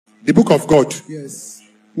The book of God. Yes.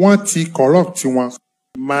 Wọ́n ti corrupt wọn.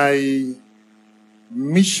 My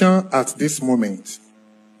mission at this moment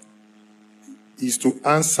is to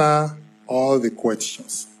answer all the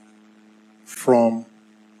questions from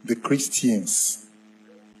the Christians.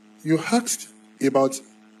 You asked about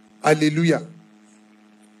hallelujah.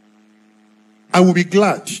 I will be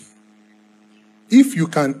glad if you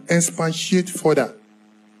can expatiate further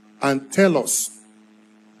and tell us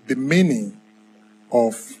the meaning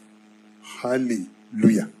of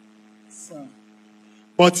hallelujah. Sir.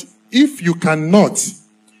 But if you cannot,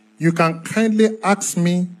 you can kindly ask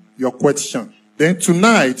me your question. Then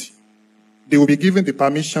tonight, they will be given the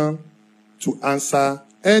permission to answer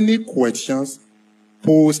any questions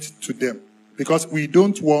posed to them. Because we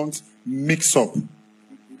don't want mix-up.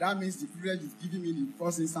 That means the privilege is giving me in the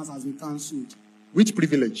first instance has been cancelled. Which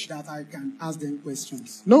privilege? That I can ask them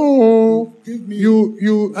questions. No, Give me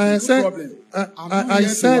I said, problem. I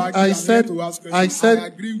said,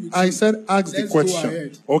 ask the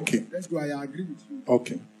question. Okay. Let's go ahead. I agree with you.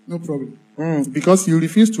 Okay. No problem. Because you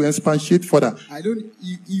refuse to expatiate further. I don't.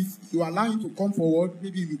 If you allow him to come forward,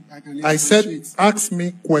 maybe I can. I said, ask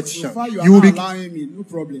me question. So far you are will not allowing me. No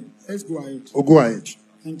problem. Let's go ahead. Oh, go ahead.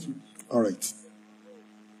 Thank you. All right.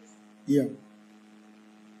 Yeah.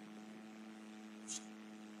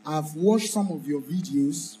 I've watched some of your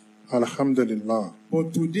videos. Alhamdulillah.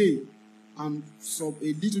 But today, I'm a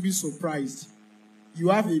little bit surprised. You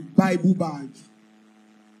have a Bible bag.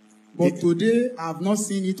 But today, I have not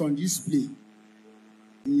seen it on display.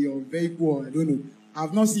 In your vehicle, I don't know. I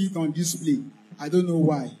have not seen it on display. I don't know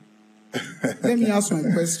why. Let me ask my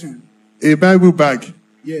question. A Bible bag.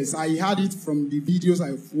 Yes, I heard it from the videos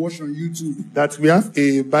I've watched on YouTube. That we have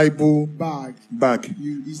a Bible bag.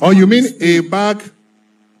 You mean a bag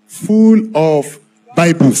full of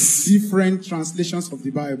Bibles? Different translations of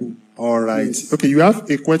the Bible. All right. Yes. Okay, you have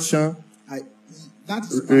a question? That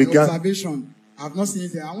is my observation. I've not seen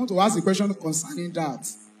it there. I want to ask a question concerning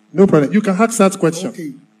that. No problem. You can ask that question.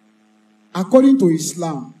 Okay. According to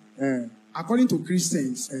Islam, according to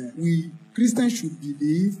Christians, we Christians should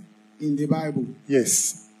believe in the Bible.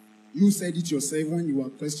 Yes. You said it yourself when you were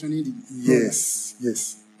questioning the Yes.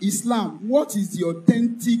 Yes. Islam, what is the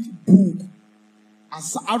authentic book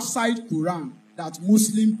outside Quran that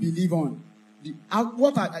Muslims believe on? Do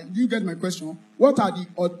you get my question? What are the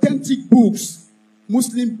authentic books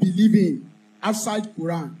Muslims believe in outside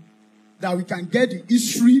Quran that we can get the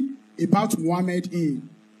history about Muhammad in?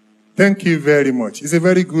 Thank you very much. It's a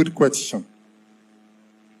very good question.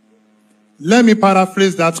 Let me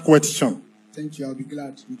paraphrase that question. Thank you. I'll be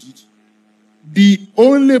glad you did. The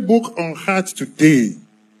only book on earth today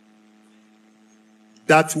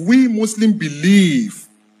that we Muslims believe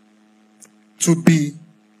to be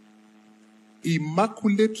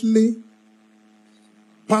immaculately,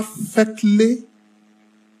 perfectly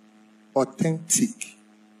authentic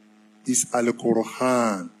is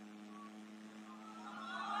Al-Quran.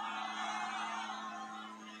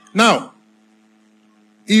 Now,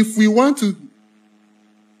 if we want to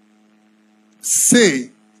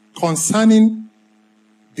say concerning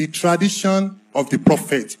the tradition of the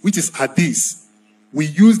prophet, which is hadith, we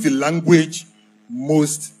use the language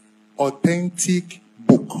most authentic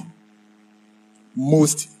book.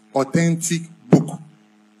 Most authentic book.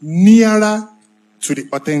 Nearer to the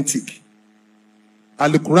authentic.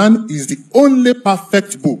 Al-Quran is the only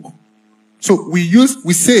perfect book. So we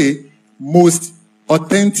say most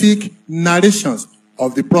authentic narrations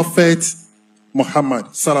of the Prophet Muhammad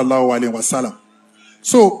sallallahu alaihi wasallam.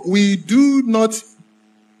 So we do not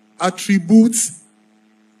attribute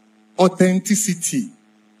authenticity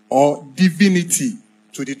or divinity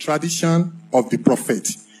to the tradition of the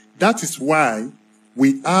prophet. That is why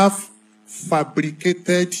we have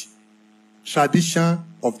fabricated tradition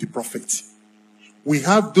of the prophet. We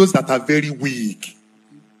have those that are very weak,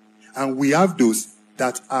 and we have those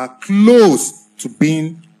that are close to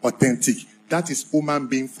being authentic. That is human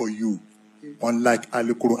being for you. Unlike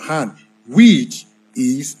Al-Quran, which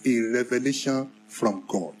is a revelation from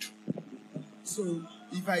God. So,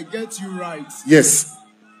 if I get you right, yes,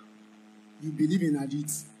 you believe in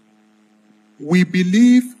hadith. We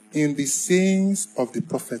believe in the sayings of the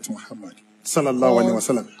Prophet Muhammad sallallahu alaihi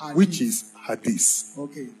wasallam, which is hadith.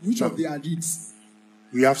 Okay, which of the hadiths?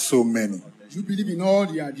 We have so many. You believe in all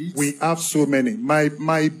the hadiths? We have so many. My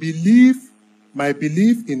belief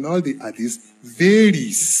in all the hadiths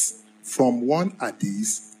varies from one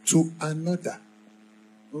hadith to another.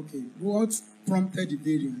 Okay, what prompted the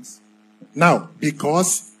variance? Now,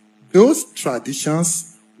 because those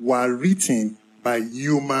traditions were written by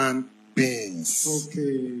human beings.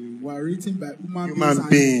 Okay, were written by human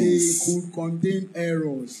beings. And they could contain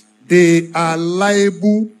errors. they are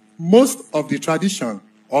liable, most of the tradition,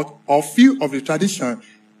 or few of the tradition,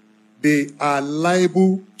 they are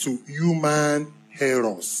liable to human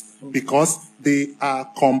errors because they are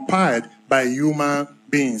compiled by human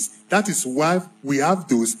beings. That is why we have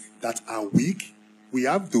those that are weak, we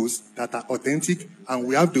have those that are authentic, and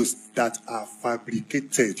we have those that are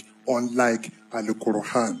fabricated, unlike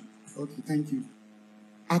Al-Quran. Okay, thank you.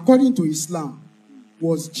 According to Islam,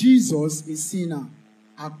 was Jesus a sinner?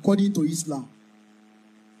 According to Islam.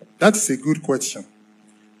 That's a good question.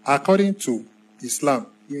 According to Islam,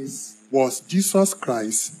 Yes. was Jesus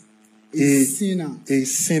Christ A sinner. a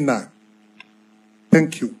sinner?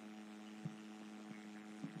 Thank you.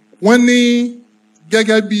 Wọ́n ní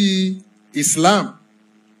gẹ́gẹ́ bí Islam,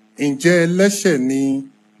 ǹjẹ́ ẹlẹ́ṣẹ̀ ni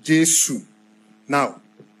Jésù? Now,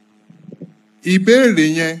 ìbéèrè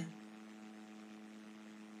yẹn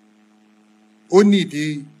ó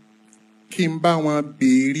nídìí kí n bá wọn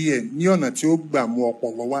béèrè ẹ̀ ní ọ̀nà tí ó gbà mú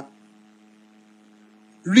ọpọlọ wá.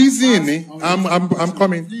 Reason ni, I'm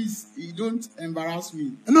coming. Please, you don't embarrass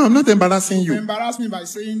me. No, I'm not embarrassing You you. embarrass me by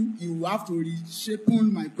saying you have to reshape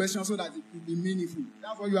my question so that it will be meaningful.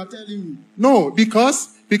 That's what you are telling me. No, because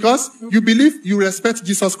you believe you respect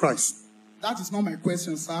Jesus Christ. That is not my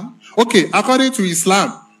question, sir. Okay, according to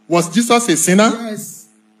Islam, was Jesus a sinner? Yes.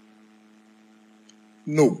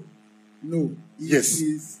 No, No. Yes.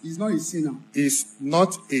 He's not a sinner. he's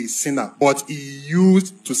not a sinner, but he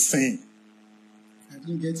used to sin. I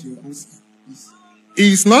didn't get your answer. Please.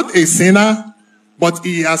 He is not a sinner, but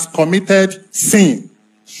he has committed sin.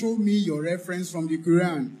 Show me your reference from the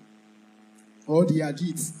Quran or the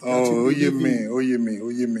Hadith. that Oh, you believe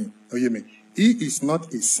in. He is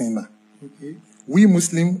not a sinner. Okay. We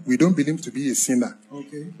Muslims, we don't believe to be a sinner.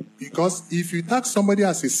 Okay. Because if you tag somebody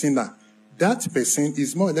as a sinner, that person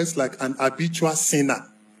is more or less like an habitual sinner.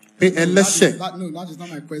 Ẹlẹ́ṣẹ̀. That is not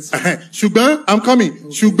my question. Ṣùgbọ́n, I'm coming.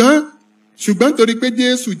 Ṣùgbọ́n torí pé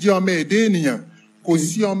Jésù jẹ́ ọmọ ẹ̀dá ènìyàn, kò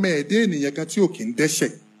sí ọmọ ẹ̀dá ènìyàn kan tí ò kí ń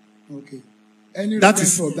dẹ́ṣẹ̀. Okay. Any That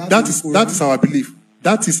reference is for that that is our belief.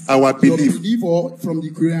 That is our Your belief. belief or from the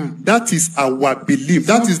Quran? That is our belief.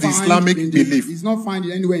 That is the Islamic belief It's not found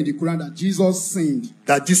anywhere in the Quran that Jesus sinned.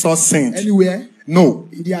 that Jesus sinned. Anywhere No,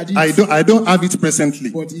 in the Hadith. I don't have it presently.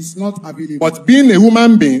 But it's not available. But being a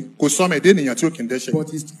human being, kò sọ ọmọ ẹ̀dá ènìyàn tí ò kí ń dẹ́ṣẹ̀.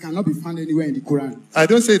 But it cannot be found anywhere in the Quran. I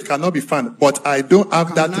don't say it cannot be found, but I don't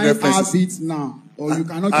have that Can I have references. it now? Or you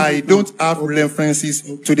cannot give I it don't now? have Okay. references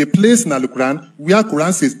to the place in the Quran where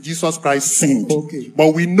Quran says Jesus Christ sinned. Okay.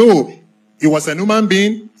 But we know he was a human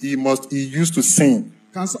being, he used to sin.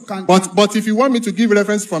 But if you want me to give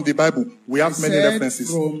reference from the Bible, we have many references.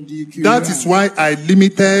 From the Quran. That is why I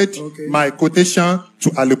limited Okay. my quotation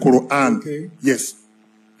to Al-Quran. Okay. Yes.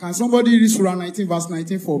 Can somebody read Surah 19 verse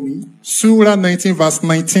 19 for me? Surah 19 verse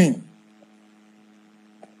 19.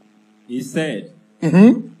 He said,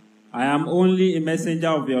 I am only a messenger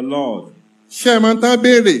of your Lord. Ṣé ẹ máa ń tán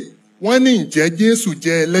béèrè? Wọ́n ní ǹjẹ́ Jésù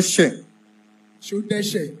jẹ́ ẹlẹ́ṣẹ̀? Show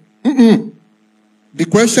dẹ́ṣẹ̀. The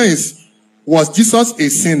question is, was Jesus a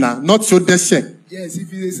sinner, not so dẹ́ṣẹ̀? Yes,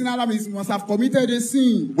 if he's a sinner, that means he must have committed a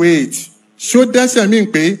sin. Wait, ṣó dẹ́ṣẹ̀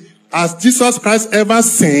mean pé has Jesus Christ ever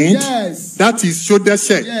sinned? Yes. That is ṣó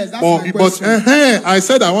dẹ́ṣẹ̀. Yes, that's my But question. I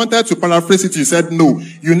said I wanted to paraphrase it. You said no.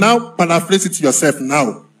 You now paraphrase it yourself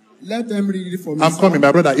now. Let them read it for me. I'm sir. coming,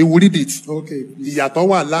 my brother. He will read it. Okay, please. Ìyàtọ̀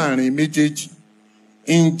wà láàrin méjèèjì.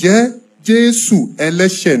 Ǹjẹ́ Jésù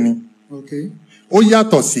ẹlẹ́ṣẹ̀ ni? Okay, Ó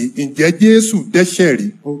yàtọ̀ sí ǹjẹ́ Jésù dẹ́ṣẹ̀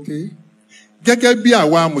rí? okay. Gẹ́gẹ́ bí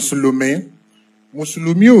àwa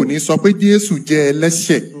Mùsùlùmí ò ní sọ pé Jésù jẹ́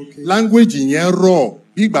ẹlẹ́ṣẹ̀. Okay. Language yẹn rọ̀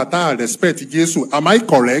bí ìgbà tá a respect Jésù. Am I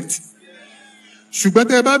correct? Ṣùgbọ́n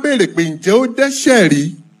tẹ́ ẹ bá béèrè pé ǹjẹ́ ó dẹ́ṣẹ̀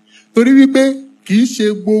rí? Torí wípé kì í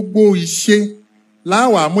ṣe gbogbo ìṣe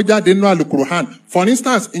láwà àmújáde nínú Al-Quran. For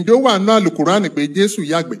instance, ǹjẹ́ ó wà nínú Al-Quran pé Jésù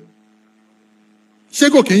yàgbẹ́? Ṣé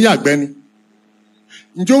kò kí ń yàgbẹ́ ni?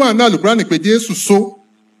 Ǹjẹ́ ó wà nínú Al-Quran pé Jésù só?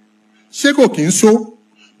 Ṣé kò kí ń só?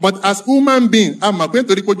 But as human being, a mọ̀ pé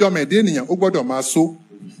nítorí pé ojú ọmọ ẹ̀dá ènìyàn ó gbọ́dọ̀ máa só.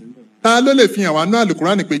 Ta ló lè fi hàn wá nínú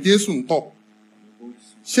Al-Quran pé Jésù ń tọ̀?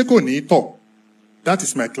 Ṣé kò ní í tọ̀? That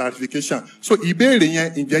is my clarification. So ìbéèrè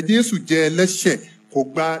yẹn, ǹjẹ́ Jésù jẹ́ ẹlẹ́ṣẹ̀ kò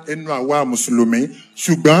gba ẹnu àwa Mùsùlùmí?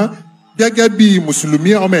 Ṣùgbọ́n gẹ́gẹ́ bí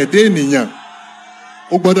Mùsùlùmí ọmọ ẹ̀dá ènìyàn,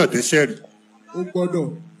 ó gbọ́dọ̀ dẹ́ṣẹ̀ rí. Ó gbọ́dọ̀.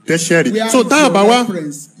 Dẹ́ṣẹ̀ rí. Where So is tá a your bá wá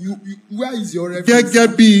reference? Where is your reference?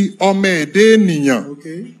 gẹ́gẹ́ bí ọmọ ẹ̀dá ènìyàn,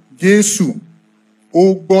 Okay. Jésù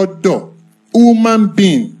ó gbọ́dọ̀ human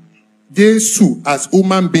being, Jésù as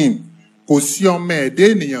human being, kò sí ọmọ ẹ̀dá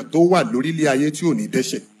ènìyàn tó wà lórílẹ̀ ayé tí ò ní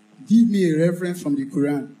dẹ́ṣẹ̀. Give me a reference from the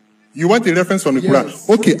Quran. You want a reference from the Quran? Yes.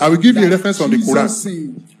 Okay, I will give you a reference from the Jesus Quran.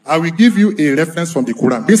 sinned. I will give you a reference from the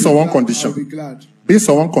Quran based on one I'll condition. be glad. based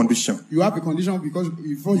on one condition. You have a condition because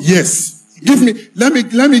before you... Yes. Let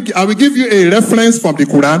me, I will give you a reference from the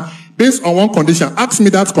Quran based on one condition. Ask me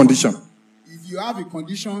that condition. If you have a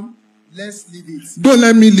condition, let's leave it. Don't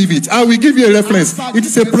let me leave it. I will give you a reference. It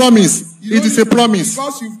is a promise. It is a promise.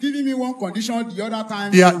 Because you've given me one condition the other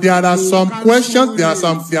time. There are some questions. There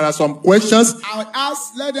are some questions. I'll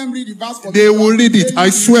ask, let them read the verse for me. They will read it. I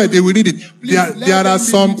swear they will read it. There are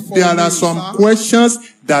some questions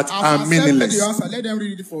that are meaningless. Let them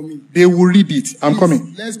read it for me. They will read it. I'm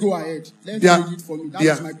coming. Let's go ahead. Let's read it for me. That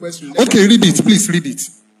is my question. Okay, read it. Please read it.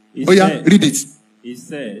 Read it. He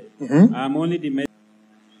said, I'm only the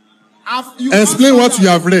Explain what you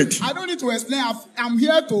have read. I don't need to explain. I'm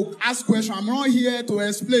here to ask questions. I'm not here to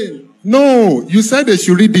explain. No, you said they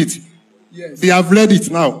should read it. Yes. They have read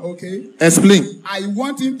it now. Okay. Explain. I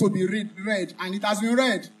want him to be read, and it has been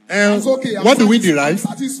read. That's okay. What do we derive?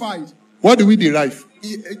 I'm satisfied. What do we derive?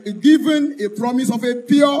 Given a promise of a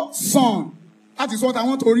pure son. That is what I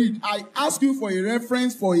want to read. I ask you for a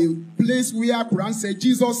reference for a place where Quran said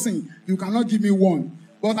Jesus sinned. You cannot give me one.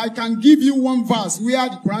 But I can give you one verse where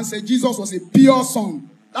the Quran said Jesus was a pure son.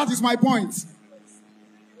 That is my point.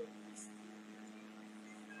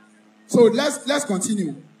 So let's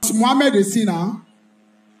continue. Was Muhammad a sinner?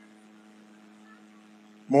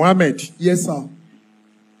 Muhammad? Yes, sir.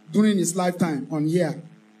 During his lifetime on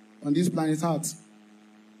this planet Earth.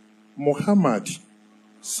 Muhammad,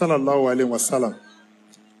 sallallahu alaihi wasallam,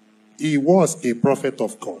 he was a prophet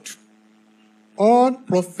of God. All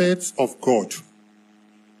prophets of God,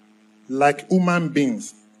 like human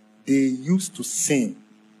beings, they used to sin,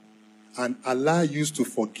 and Allah used to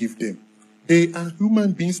forgive them. They are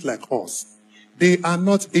human beings like us. They are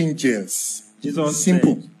not angels. Jesus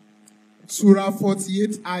Simple. said, Surah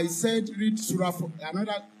 48, I said read Surah 48.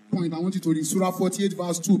 Another point I want you to read. Surah 48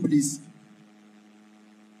 verse 2, please.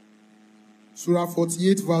 Surah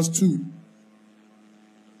 48 verse 2.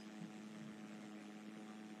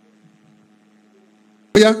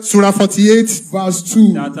 Yeah, Surah 48 verse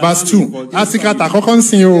 2. Verse 2.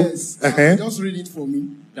 Yes. Just read it for me.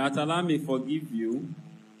 That Allah may forgive you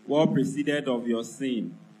what preceded of your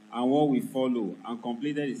sin and what will follow, and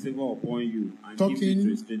completed his favor upon you, and give you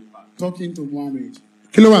to a straight path. Talking to Muhammad.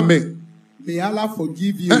 May Allah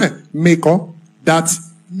forgive you. That.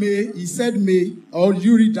 May, he said may, or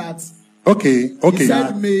you read that. Okay. He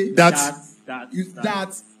said may. That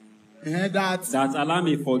Allah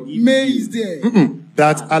may forgive you. May is there.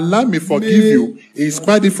 That Allah may forgive you is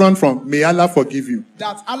quite different from may Allah forgive you.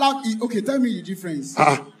 That Allah, okay, tell me the difference.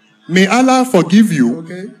 May Allah forgive you.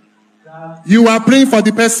 Okay. You are praying for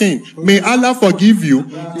the person. May Allah forgive you.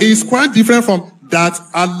 Is quite different from that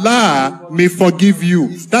Allah may forgive you.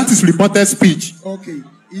 That is reported speech. Okay.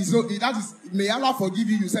 That is, may Allah forgive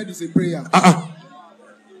you. You said it's a prayer.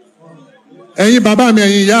 Ẹ̀yin bàbá mi,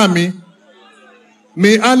 ẹ̀yin ìyá mi.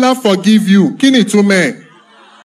 May Allah forgive you. Kí ni ìtumọ̀ ẹ̀?